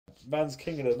Man's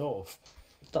king of the north.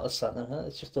 It's not a Santa hat,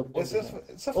 it's just a bug.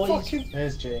 It's a fucking...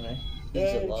 There's Jamie.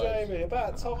 Hey, Jamie,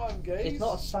 about time, geez. It's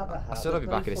not a Santa hat. I said I'd be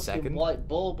back in a second. White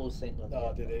bauble thing on No,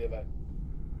 I didn't hear that.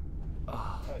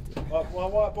 Oh, My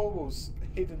white bauble's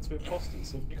hidden to imposters,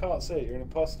 so if you can't see it, you're an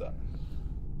imposter.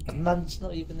 Man's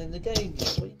not even in the game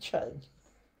yet, what are you chatting?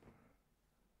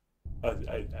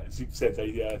 As you said,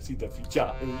 I see the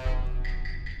future.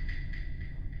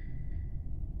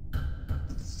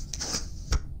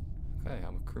 Okay,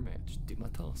 I'm a crewmate. Just do my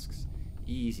tasks.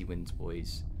 Easy wins,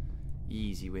 boys.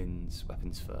 Easy wins.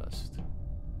 Weapons first.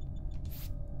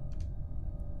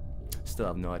 Still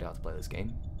have no idea how to play this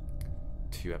game.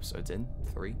 2 episodes in,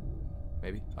 3,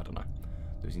 maybe. I don't know.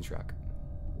 Losing track.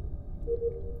 I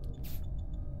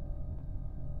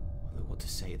don't know what to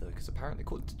say though, because apparently,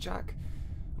 according to Jack,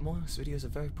 Among Us videos are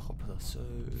very popular. So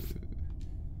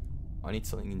I need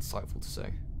something insightful to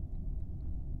say.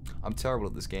 I'm terrible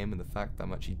at this game, and the fact that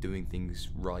I'm actually doing things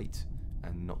right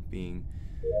and not being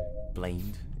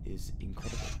blamed is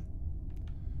incredible.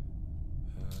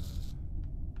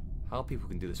 How people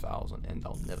can do this for hours on end,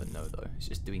 I'll never know though. It's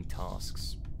just doing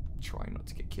tasks, trying not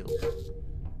to get killed.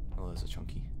 Oh, there's a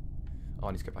chunky. Oh,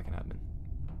 I need to go back in admin.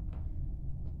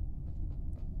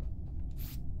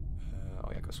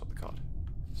 Oh yeah, go swap the card.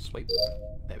 Sweep.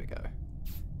 There we go.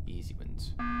 Easy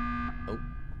wins. Oh.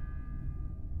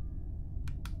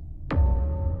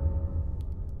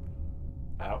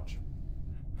 Ouch.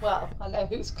 Well, I know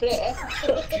who's clear.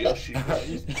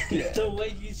 The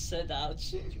way you said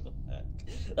ouch,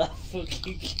 that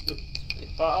fucking killed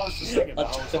me. I was just singing the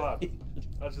whole time.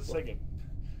 I was just singing.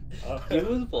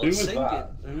 Who was what? Singing?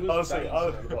 Who I was was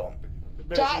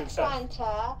singing. Jack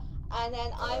Santa, and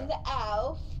then I'm the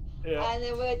elf, Yeah. and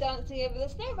then we're dancing over the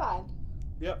snowman.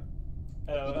 Yep.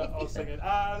 I was singing,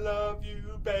 I love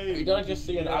you, baby. You don't just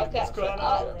sing an Okay.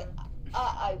 admin.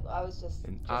 I was just...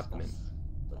 An just admin.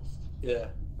 blessed. Yeah.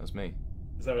 That's me.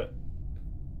 Is that it?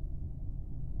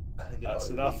 I think That's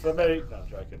enough for me. No, I'm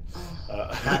joking.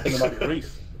 I think it might be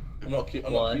Reese. I'm not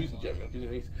Why? accusing Jamie, I'm accusing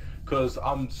Reese. Because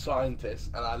I'm a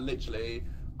scientist and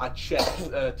I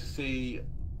checked to see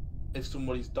if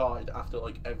somebody's died after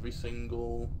like every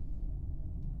single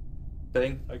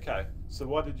thing. Okay, so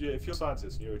why did you, if you're a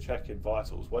scientist and you were checking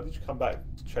vitals, why did you come back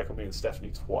to check on me and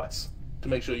Stephanie twice? To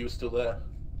make sure you were still there.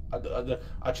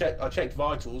 I checked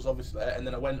vitals, obviously, and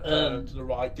then I went to the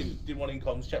right, did one in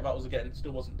comms, checked vitals again,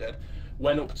 still wasn't dead.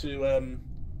 Went up to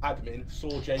admin,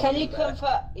 saw Jamie. Can you in there.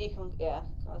 confirm? Yeah,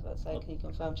 I was about to say, can you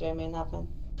confirm Jamie and admin?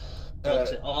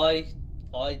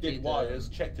 I did wires,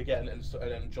 checked again, and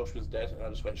then Josh was dead, and I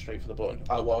just went straight for the button.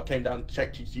 I came down,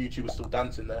 checked you two were still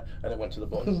dancing there, and then went to the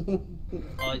button.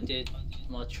 I did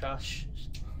my trash.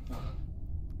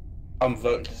 I'm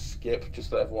voting to skip, just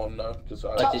to let everyone know, because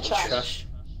I did trash. trash.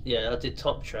 Yeah, I did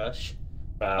top trash.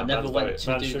 I never went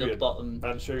to do the bottom.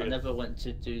 I never went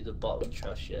to do the bottom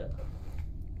trash yet.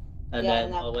 And Yeah, then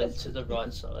and I went that's- to the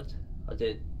right side. I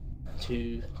did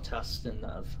 2 tasks in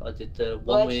nav. I did the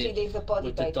Where one did you leave the body,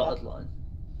 with the Baker? dotted line.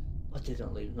 I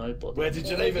didn't leave no body. Where did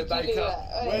you leave it, Where did you Baker?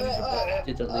 leave it? Where did you put it?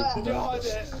 Didn't leave Did you no hide body.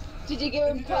 it? Did you give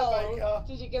him Did you do it, coal? Baker?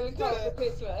 Did you give him coal for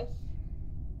Christmas?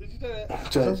 Did you do it?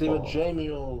 So it's either Jamie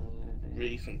or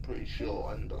Reese, I'm pretty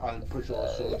sure, and I'm pretty sure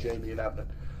I saw Jamie and admin.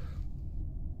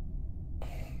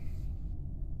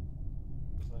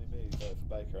 It's only me who voted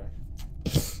for Baker,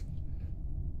 eh?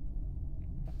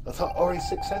 I thought Ori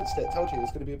Sixth Sensed it. Told you it was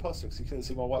going to be imposter because he couldn't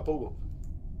see my white bauble.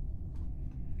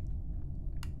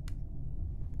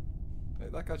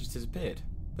 That guy just disappeared.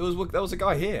 There was a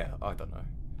guy here. I don't know.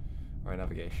 Alright,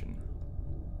 navigation.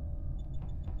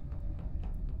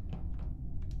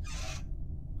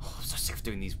 Oh, I'm so sick of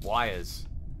doing these wires.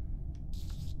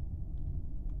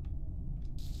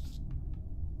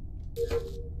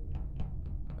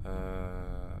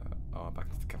 Oh, back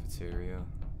into the cafeteria.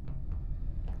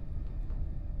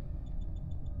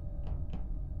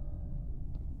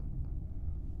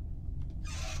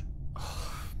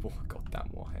 Oh, goddamn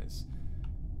wires.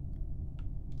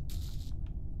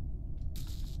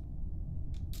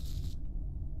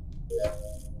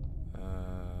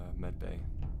 Med bay.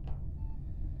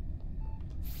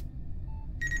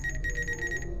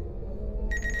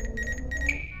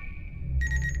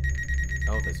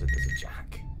 Oh, there's a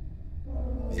Jack.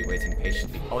 Is he waiting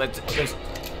patiently? Oh, there's.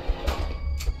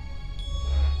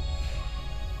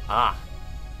 Ah.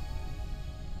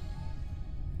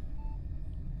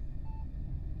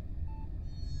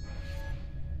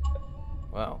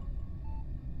 Well.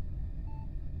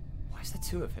 Why is there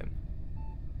 2 of him?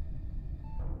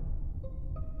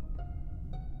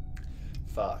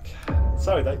 Fuck.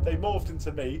 So they morphed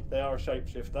into me. They are a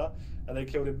shapeshifter, and they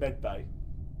killed in medbay.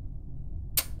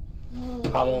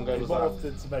 How long ago was morphed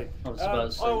that? into me. I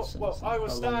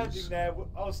was standing there.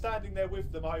 I was standing there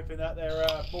with them, hoping that their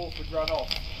morph would run off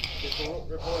before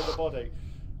reporting the body,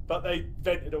 but they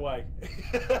vented away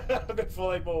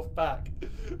before they morphed back.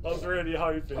 I was really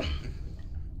hoping.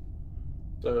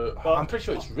 I'm pretty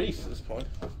sure it's Reese at this point.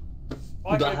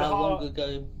 But how long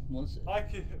ago was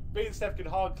it? Me and Steph could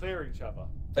hard clear each other.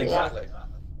 Exactly.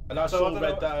 And I saw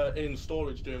Red in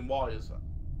storage doing wires.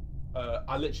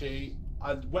 I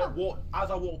walked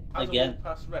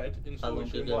past Red in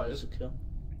storage doing wires.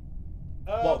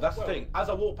 Well, that's the thing. As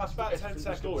I walked past Red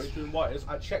in storage doing wires,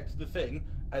 I checked the thing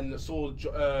and saw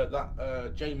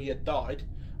that Jamie had died,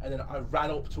 and then I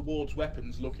ran up towards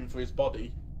weapons looking for his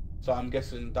body. So I'm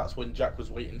guessing that's when Jack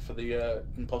was waiting for the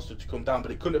imposter to come down,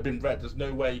 but it couldn't have been Red. There's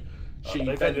no way she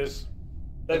vents.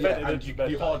 They vented and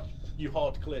you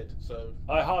hard cleared. So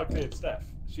I hard cleared Steph.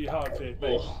 She hard cleared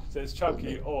me. So it's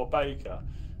Chunky or Baker.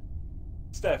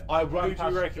 Steph, who do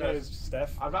you reckon it is,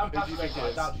 Steph? I ran past Baker.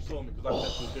 I doubt you saw me because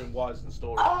I was doing wires and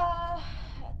storage.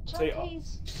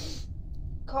 Chunky's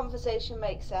conversation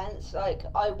makes sense. Like,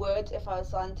 I would, if I was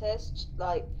a scientist,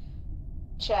 like,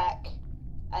 check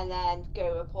and then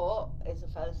go report is the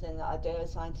first thing that I do as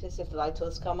a scientist if the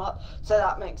vitals come up. So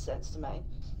that makes sense to me.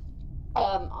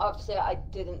 Obviously I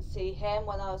didn't see him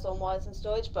when I was on wires and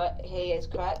storage, but he is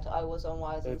correct. I was on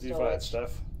wires and storage.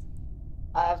 Steph?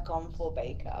 I have gone for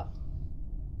Baker.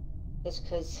 Just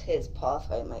because his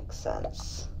pathway makes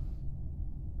sense.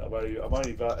 I'm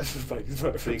only Baker's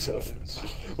vote for himself.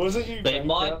 Was it you? But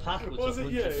my path was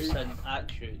 100%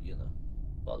 accurate, you know.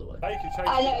 By the way.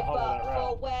 I know, but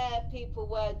for where people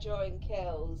were during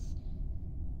kills,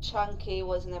 Chunky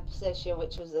was in a position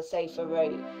which was a safer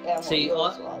route than See,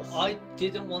 what yours was. I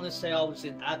didn't want to say I was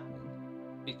in admin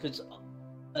because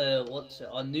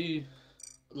I knew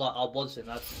like I was in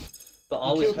admin, but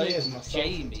I was hoping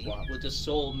Jamie would have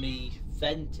saw me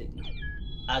venting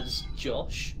as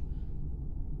Josh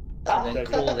and then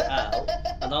call it out,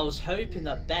 and I was hoping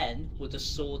that Ben would have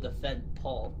saw the vent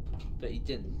pop, but he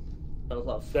didn't. I was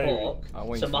like, fuck.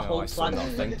 So my whole plan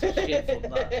was shit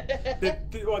from that.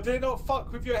 Did it not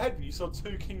fuck with your head when you saw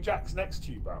 2 King Jacks next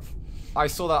to you, bruv? I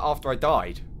saw that after I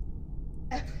died.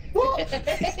 What?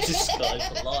 This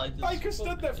guy's alive. Baker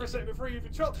stood there for a second before he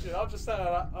even chopped you. I'm just saying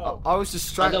like, oh. I was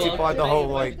distracted by the whole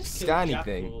like scanning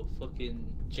thing. Fucking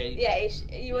Jamie. Yeah, you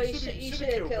should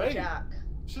have killed Jack.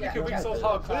 Should have killed me so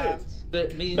hard cleared.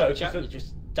 But me and Jack were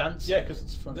just dancing. Yeah,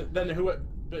 because then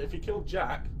but if he killed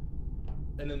Jack,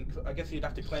 and then I guess he'd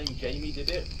have to claim Jamie did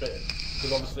it, but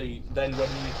because obviously then when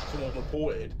someone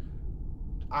reported,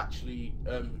 actually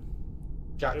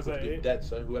Jack would have been dead,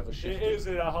 so whoever shifted. It was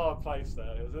in a hard place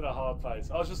there. It was in a hard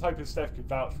place. I was just hoping Steph could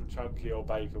vouch for Chunky or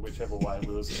Baker, whichever way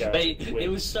we was going. It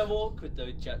was so awkward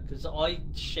though, Jack, because I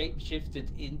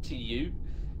shapeshifted into you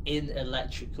in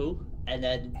electrical and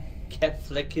then kept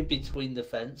flicking between the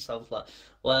fence. I was like,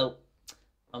 well,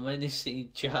 I'm only seeing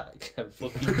Jack and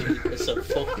fucking James, so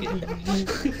fucking.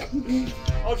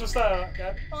 I'll just say that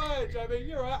again. Hi, Jamie,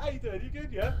 you're alright. How you doing? You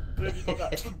good? Yeah. And then you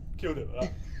got that. Killed it.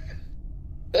 Right?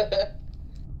 That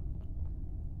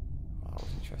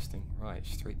was interesting. Right,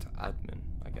 straight to admin,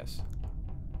 I guess.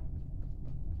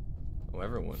 Oh,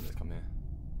 everyone wanted to come here.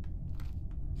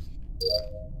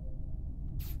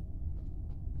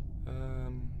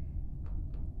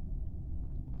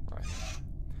 Right.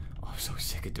 Oh, I'm so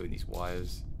sick of doing these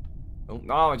wires. Oh,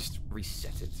 no, I just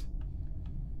reset it.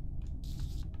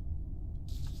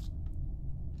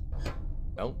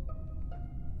 No.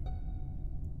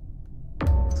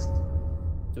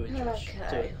 Do it, Josh.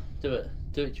 Okay. Do it.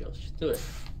 Do it, Josh. Do it.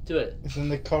 Do it. It's in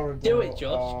the corridor. Do it,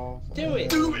 Josh. Do it.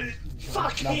 Do it.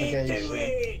 Fucking do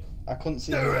it. I couldn't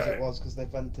see who it was because they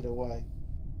vented away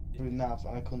through nav,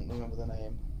 and I couldn't remember the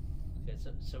name. Okay,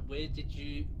 so where did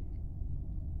you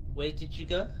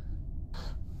go?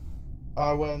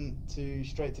 I went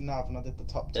straight to nav and I did the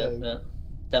top two. Yeah.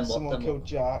 Then what? Someone killed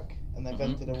Jack and they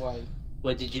vented away.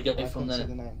 Where did you go from there? I couldn't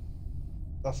see the name.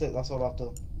 That's it. That's all I've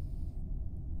done.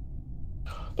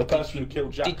 The person who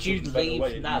killed Jack. Did you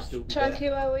leave nav? Chunky,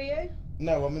 where were you?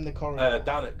 No, I'm in the corridor.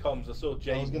 Down at comms. I saw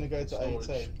James. I was going to go to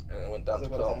 18. And I went down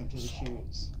to empty the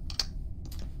chutes.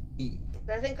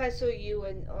 I think I saw you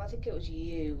I think it was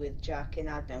you with Jack in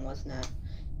admin, wasn't it?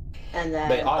 And then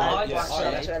Mate, I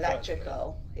went to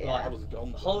electrical. Yeah.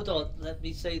 Right, hold on, let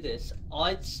me say this.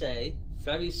 I'd say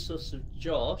very sus of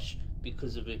Josh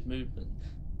because of his movement.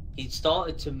 He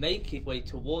started to make his way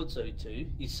towards O2.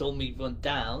 He saw me run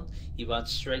down. He ran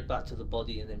straight back to the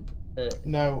body and then.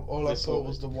 No, all I saw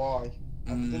was the Y. I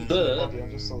didn't see the body, I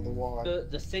just saw the Y.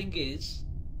 But the thing is,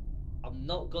 I'm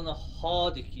not gonna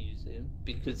hard accuse him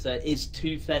because there is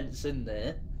 2 vents in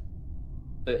there.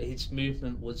 but his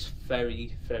movement was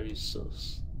very, very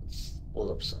sus. That's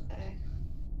all I'm saying.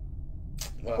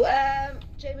 Well,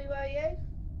 Jamie, where are you?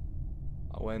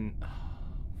 I went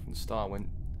from the start. I went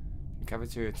from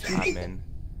cafeteria to admin,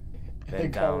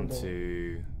 then down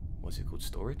to what's it called,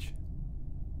 storage.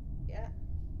 Yeah.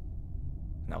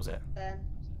 And that was it.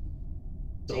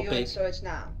 So you're in storage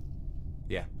now?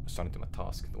 Yeah, I was trying to do my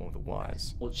task, the one with the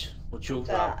wires. What's your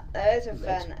there is a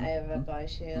vent over by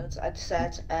Shields. I'd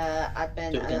said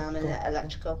admin and I'm in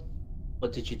electrical.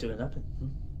 What did you do in admin?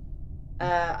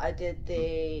 I did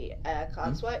the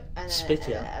card swipe and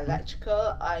then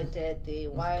electrical. I did the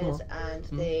wires and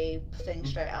the thing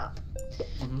straight up.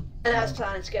 And I was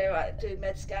planning to go do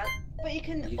med scan. But you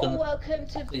can all welcome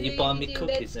to view me do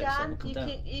med scan.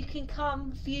 You can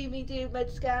come view me do med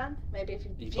scan. Maybe if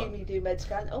you view me do med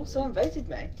scan. Oh, someone voted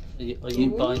me. Are you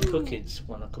buying cookies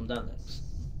when I come down next?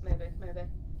 Maybe.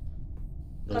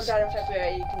 Come down in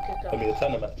February. You can cook up. I mean, a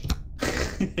tenner match.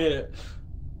 Yeah.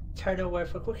 Turn away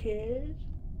for cookies.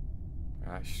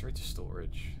 Alright, straight to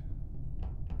storage.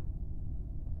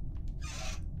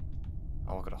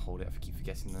 Oh, I gotta hold it. I keep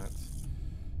forgetting that.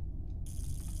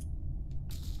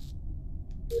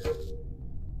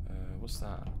 What's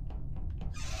that?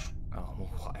 Oh, more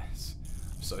wires.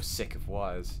 I'm so sick of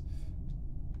wires.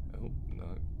 Oh,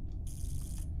 no.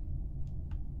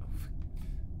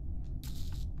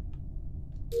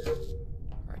 Oh,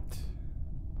 right.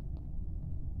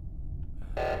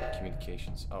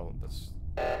 Communications. Oh, that's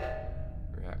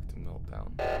reactor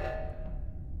meltdown.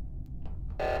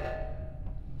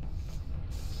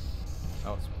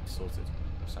 Oh, it's being sorted.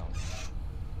 Sound.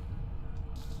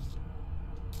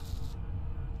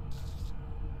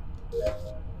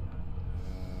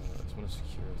 There's one of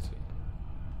security.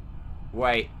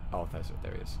 Wait. Oh, there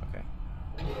he is. Okay.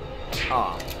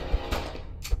 Ah.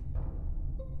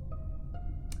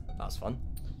 That was fun.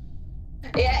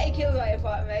 Yeah, he killed right in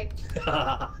front of me.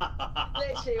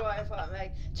 Literally right in front of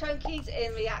me. Chunky's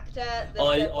in reactor, the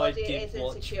body is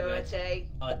in security.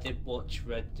 I did watch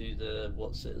Red do the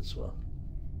what's it as well.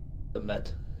 The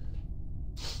med.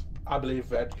 I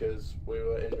believe Red because we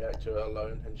were in reactor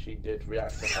alone and she did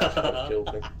reactor and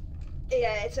killed me.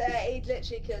 Yeah, he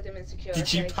literally killed him in security.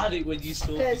 Did you panic when you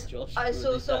saw me, Josh? I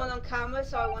saw someone on camera,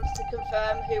 so I wanted to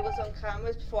confirm who was on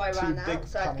cameras before I ran out,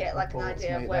 so I'd get like an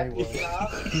idea of where people are.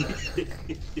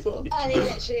 And he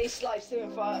literally sliced him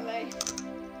in front of me.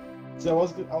 So I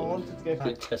wanted to go for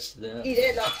it. You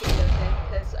did like to kill him,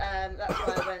 because that's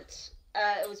why I went.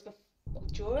 It was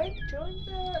during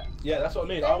the. Yeah, that's what I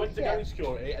mean. I went to go in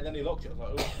security, and then he locked it.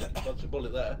 I was like, oh, dodged a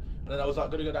bullet there. And then I was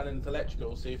like, gonna go down into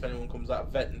electrical, see if anyone comes out of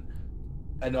venting.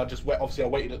 And I just obviously I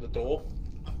waited at the door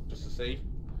just to see,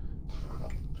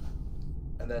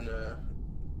 and then I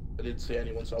didn't see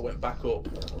anyone, so I went back up.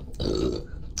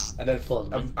 And then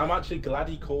I'm actually glad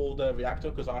he called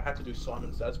reactor because I had to do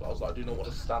Simon Says, but I was like, I do not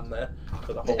want to stand there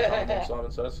for the whole time on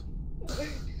Simon Says.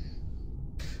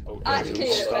 Okay, I actually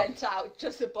went out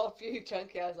just above you,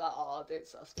 Chunky. I was like, oh, dude,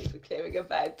 so stupid clearing a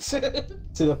vent. So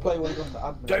the player went off to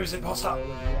admin. James imposter.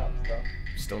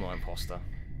 Still not imposter,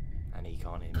 and he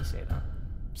can't hear me say that.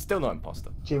 Still not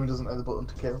imposter. Jamie doesn't know the button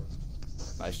to kill.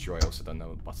 That's true, I also don't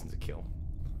know the button to kill.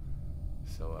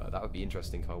 So that would be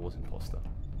interesting if I was imposter.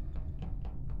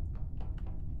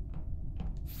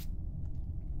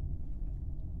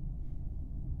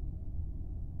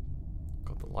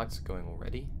 God, the lights are going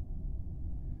already.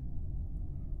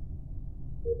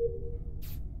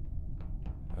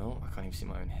 Well, I can't even see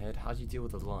my own head. How do you deal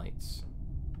with the lights?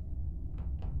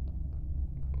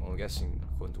 Well, I'm guessing,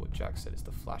 according to what Jack said, it's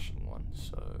the flashing one,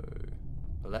 so...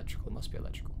 Electrical, it must be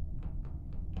electrical.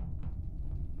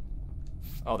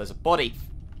 Oh, there's a body!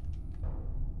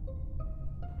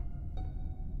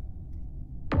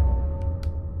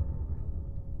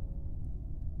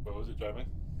 Where was it, Jamie?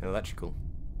 In electrical.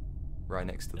 Right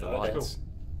next to the lights.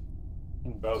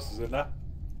 Who else is in there?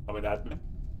 I'm in admin.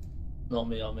 Not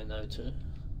me, I'm in O2.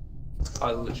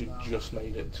 I literally just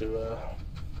made it to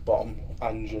bottom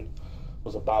engine.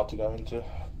 Was about to go into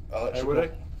electrical.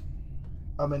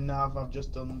 I'm in nav. I've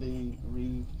just done the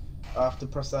I have to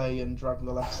press A and drag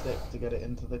the left stick to get it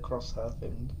into the crosshair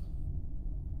thing.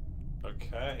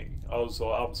 Okay.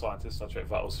 I'm scientist. I checked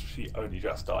Val's. She only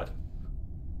just died.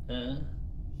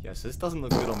 Yes, this doesn't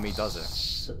look good on me,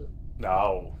 does it?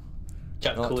 No.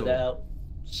 Jack called out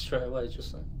straight away,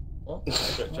 just like, what?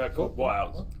 Jack called what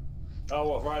out? Oh,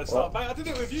 what, right at the start? Mate, I did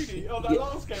it with you on that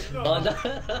last game. No. It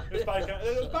was Baker.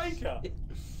 It was Baker.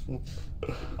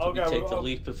 I'll go. Take the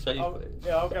leap of faith.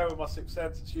 I'll go with my 6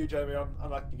 cents. It's you, Jamie. I'm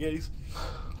like the geese.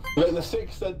 But the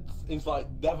Sixth Sense is like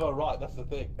never right. That's the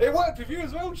thing. It worked with you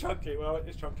as well, Chunky. Well,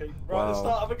 it's Chunky. Right at the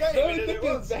start of the game. No, it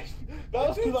was. That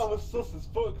was because I was sus as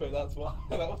fuck, mate. That's why.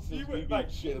 That was just me being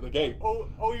shit in the game.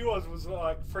 All you was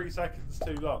like 3 seconds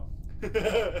too long.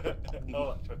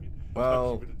 Oh, Chunky.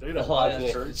 Well, Chunky do that. I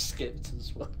actually skipped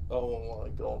as well. Oh my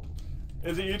god.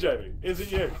 Is it you, Jamie? Is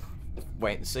it you?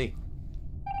 wait and see.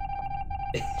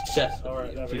 Definitely. All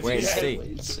right, that Wait and see. Wait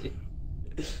and see.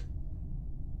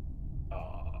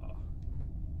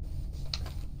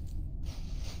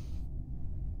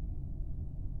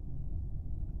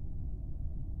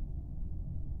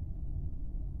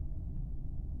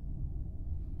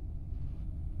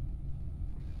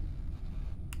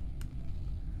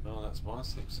 Oh, that's my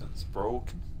 6th sense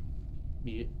broken.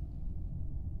 Mute.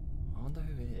 I wonder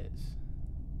who it is.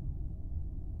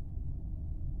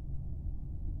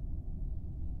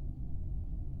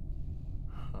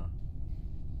 Huh.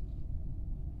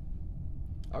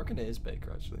 I reckon it is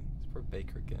Baker actually. It's probably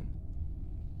Baker again.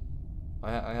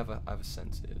 I have a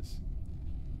sense it is.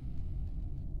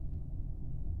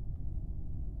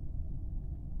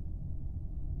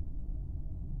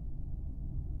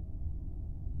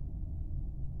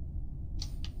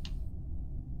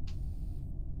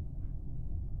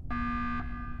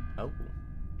 Oh.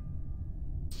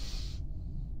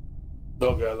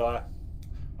 Not gonna lie.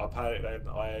 I panicked then.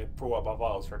 I brought up my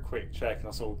vitals for a quick check and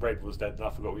I saw Red was dead and I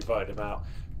forgot we voted him out.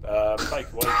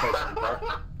 Baker, what are you chasing me, bro?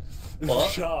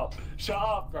 What? Shut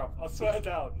up, bro. I swear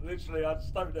down. Literally, I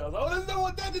just opened it. I was like, oh, there's no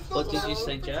one dead. It's not What did you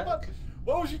say, Jack?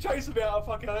 What was you chasing me out of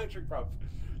fucking electric, bro?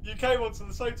 You came onto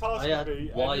the same task as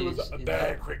me and you was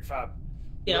there quick, fam.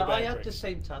 Yeah, I had the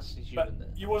same task as you. But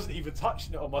you wasn't even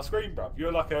touching it on my screen, bruv. You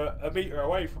were like a metre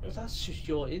away from it. But that's just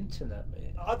your internet,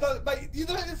 mate. I don't, mate. You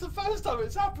know, it's the first time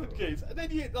it's happened, kids. And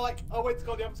then you like, I went to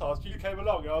go on the other task. You came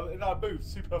along, and I moved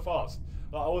super fast.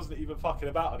 Like I wasn't even fucking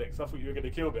about on it because I thought you were going to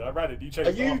kill me. I ran it. You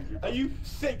chased me. Are you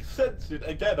Sixth Sensed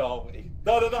again? Are we?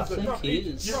 No. I think he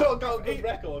is. You've not got a good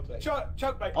record, mate. Chuck,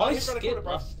 mate. I hit skipped record,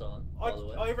 last time, by the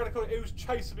way. I hit record. It was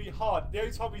chasing me hard. The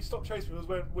only time we stopped chasing me was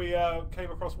when we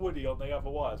came across Woody on the other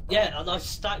wires. Bro. Yeah, and I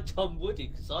stacked on Woody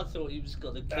because I thought he was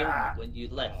going to kill me when you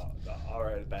left. I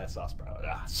read the best sus, bro.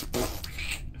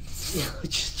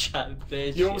 Just chatting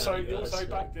bitch. You also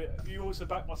backed it. You also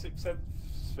backed my 6th sense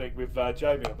thing with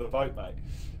Jamie on the vote, mate.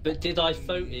 But did I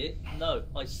vote it? No,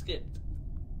 I skipped.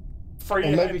 Or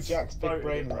maybe Jack's big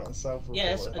brain let himself report.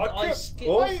 Yes, and I skipped.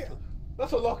 Oh,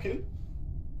 that's a lock-in.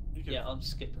 Yeah, I'm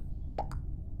skipping.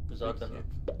 Because I don't know.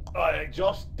 Alright,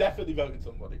 Josh definitely voted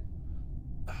somebody.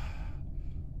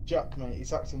 Jack, mate,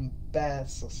 he's acting bare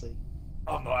sussy.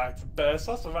 I'm not acting bare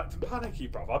sus, I'm acting panicky,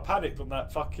 bruv. I panicked on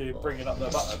that fucking bringing up the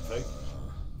button thing.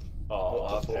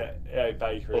 Oh, yeah,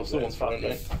 Baker. Well, someone's throwing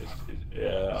it.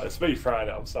 Yeah, it's me throwing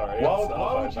it, I'm sorry.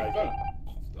 Why would you vote?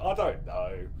 I don't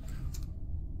know.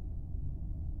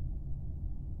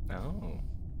 Oh.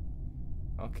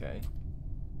 Okay.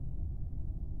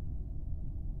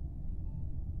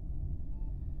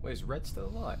 Wait, is Red still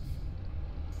alive?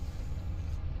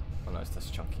 Oh no, it's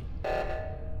just Chunky.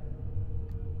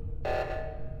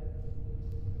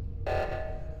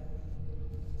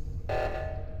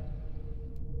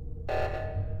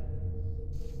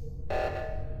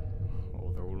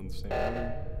 Oh, they're all in the same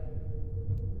room.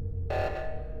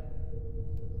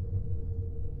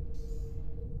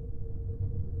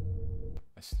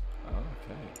 Oh,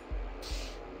 okay.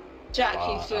 Jack,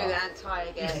 you threw the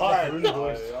entire game. I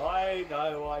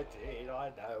know I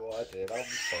did. I'm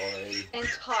sorry.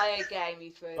 Entire game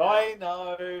you threw that. I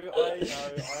know, I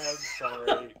am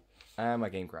sorry. My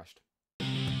game crashed.